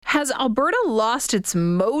Has Alberta lost its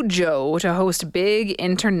mojo to host big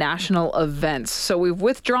international events? So we've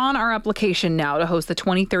withdrawn our application now to host the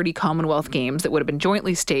 2030 Commonwealth Games that would have been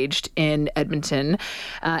jointly staged in Edmonton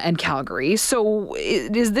and Calgary. So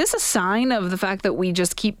is this a sign of the fact that we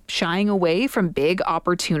just keep shying away from big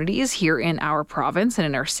opportunities here in our province and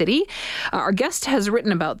in our city? Our guest has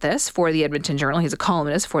written about this for the Edmonton Journal. He's a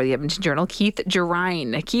columnist for the Edmonton Journal, Keith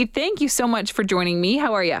Gerein. Keith, thank you so much for joining me.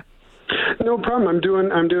 How are you? No problem.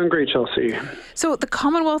 I'm doing great, Chelsea. So the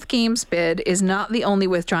Commonwealth Games bid is not the only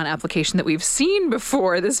withdrawn application that we've seen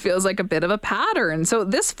before. This feels like a bit of a pattern. So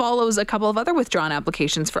this follows a couple of other withdrawn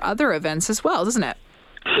applications for other events as well, doesn't it?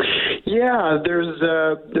 Yeah,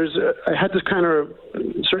 I had to kind of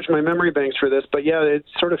search my memory banks for this, but yeah, it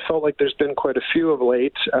sort of felt like there's been quite a few of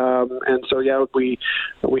late. And so, yeah, we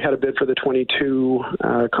had a bid for the 22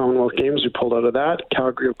 Commonwealth Games. We pulled out of that.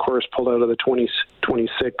 Calgary, of course, pulled out of the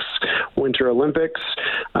 2026 Winter Olympics.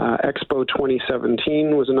 Expo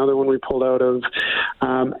 2017 was another one we pulled out of.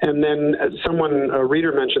 And then a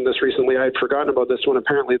reader mentioned this recently. I had forgotten about this one.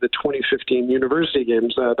 Apparently, the 2015 University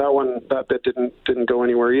Games, that bid didn't go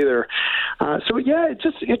anywhere either. So yeah, it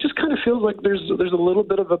just kind of feels like there's a little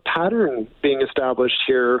bit of a pattern being established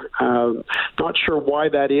here. Not sure why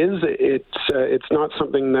that is. It's not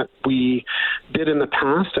something that we did in the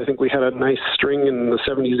past. I think we had a nice string in the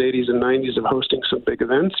 70s, 80s, and 90s of hosting some big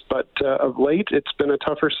events, but of late it's been a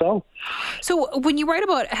tougher sell. So when you write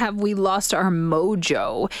about have we lost our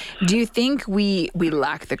mojo, do you think we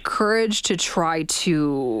lack the courage to try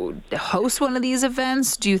to host one of these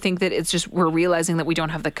events? Do you think that it's just we're realizing that we don't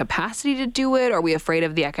have the capacity to do it? Are we afraid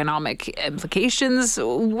of the economic implications?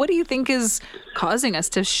 What do you think is causing us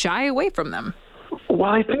to shy away from them? Well,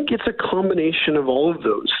 I think it's a combination of all of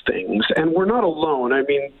those things, and we're not alone. I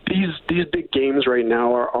mean, these big games right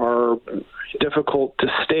now are difficult to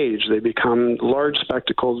stage. They become large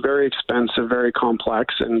spectacles, very expensive, very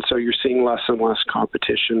complex, and so you're seeing less and less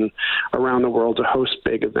competition around the world to host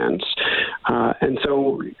big events. And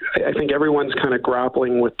so I think everyone's kind of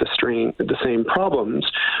grappling with the same problems.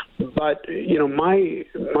 But,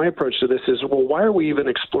 my approach to this is, well, why are we even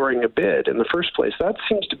exploring a bid in the first place? That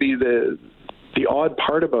seems to be the odd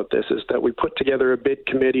part about this, is that we put together a bid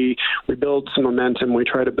committee, we build some momentum, we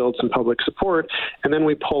try to build some public support, and then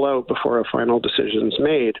we pull out before a final decision's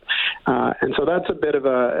made. And so that's a bit of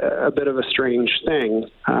a strange thing.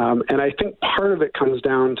 And I think part of it comes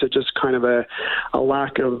down to just kind of a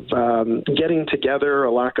lack of getting together,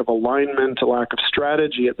 a lack of alignment, a lack of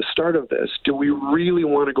strategy at the start of this. Do we really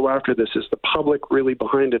want to go after this? Is the public really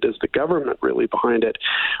behind it? Is the government really behind it?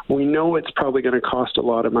 We know it's probably going to cost a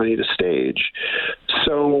lot of money to stage.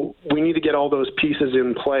 So we need to get all those pieces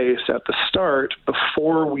in place at the start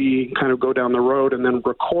before we kind of go down the road and then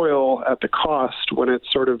recoil at the cost when it's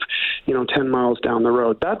sort of, 10 miles down the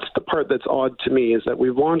road. That's the part that's odd to me, is that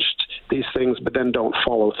we've launched these things but then don't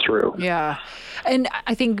follow through. Yeah. And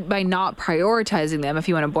I think by not prioritizing them, if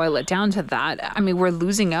you want to boil it down to that, I mean, we're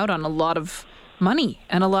losing out on a lot of money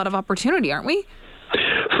and a lot of opportunity, aren't we?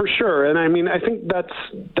 For sure. And I mean, I think that's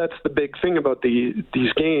the big thing about these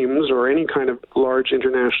games or any kind of large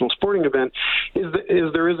international sporting event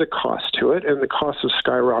is there is a cost to it, and the costs have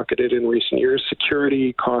skyrocketed in recent years.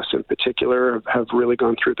 Security costs in particular have really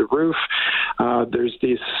gone through the roof. There's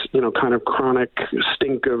these, kind of chronic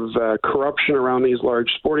stink of corruption around these large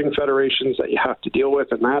sporting federations that you have to deal with,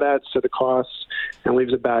 and that adds to the costs and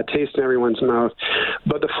leaves a bad taste in everyone's mouth.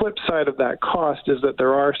 But the flip side of that cost is that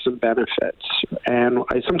there are some benefits, and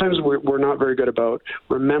sometimes we're not very good about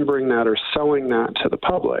remembering that or selling that to the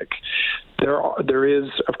public. There is,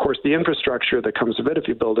 of course, the infrastructure that comes with it if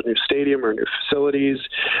you build a new stadium or new facilities,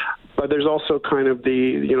 but there's also kind of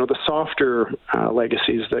the softer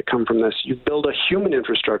legacies that come from this. You build a human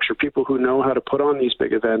infrastructure, people who know how to put on these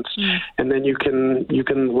big events, and then you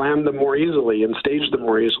can land them more easily and stage them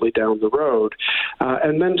more easily down the road.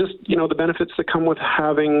 And then just, the benefits that come with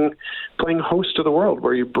playing host to the world,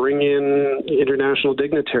 where you bring in international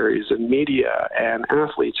dignitaries and media and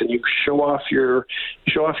athletes, and you show off your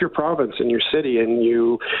province and your city, and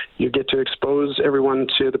you get to expose everyone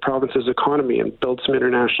to the province's economy and build some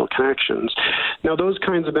international connections. Now, those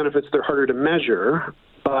kinds of benefits, they're harder to measure,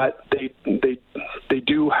 but they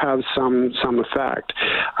do have some effect.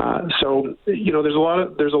 So there's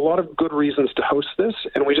a lot of good reasons to host this,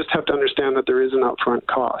 and we just have to understand that there is an upfront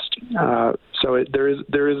cost. So there is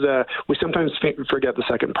we sometimes forget the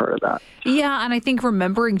second part of that. Yeah, and I think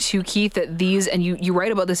remembering too, Keith, that these, and you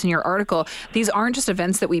write about this in your article, these aren't just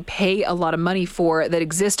events that we pay a lot of money for that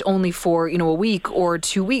exist only for, a week or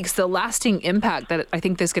 2 weeks. The lasting impact that I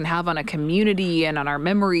think this can have on a community and on our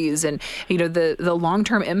memories and, the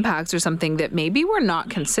long-term impacts are something that maybe we're not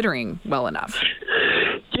considering well enough.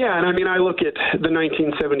 Yeah, and I mean, I look at the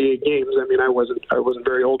 1978 games. I mean, I wasn't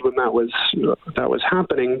very old when that was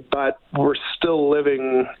happening, but we're still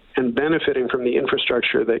living and benefiting from the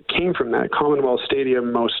infrastructure that came from that. Commonwealth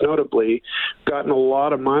Stadium, most notably, gotten a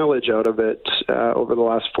lot of mileage out of it over the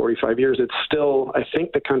last 45 years. It's still, I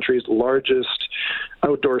think, the country's largest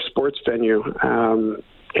outdoor sports venue.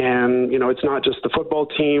 And, it's not just the football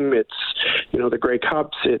team, it's, the Grey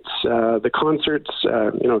Cups, it's the concerts.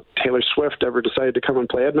 Taylor Swift ever decided to come and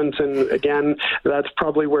play Edmonton again, that's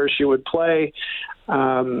probably where she would play.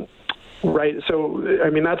 Right. So,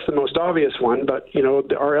 I mean, that's the most obvious one. But,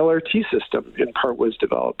 our LRT system in part was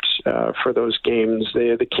developed for those games.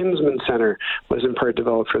 The Kinsman Center was in part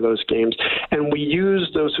developed for those games. And we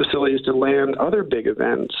used those facilities to land other big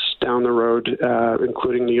events down the road,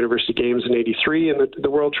 including the University Games in '83 and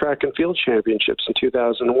the World Track and Field Championships in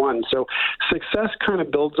 2001. So success kind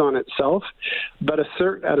of builds on itself. But at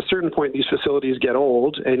a certain point, these facilities get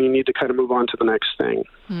old and you need to kind of move on to the next thing.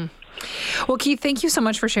 Well, Keith, thank you so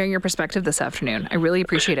much for sharing your perspective this afternoon. I really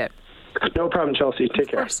appreciate it. No problem, Chelsea. Take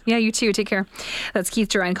care. Yeah, you too. Take care. That's Keith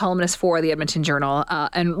Gerein, columnist for the Edmonton Journal,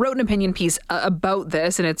 and wrote an opinion piece about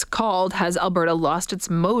this, and it's called "Has Alberta Lost Its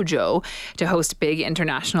Mojo to Host Big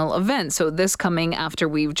International Events?" So this coming after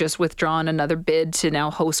we've just withdrawn another bid to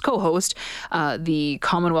now co-host the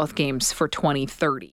Commonwealth Games for 2030.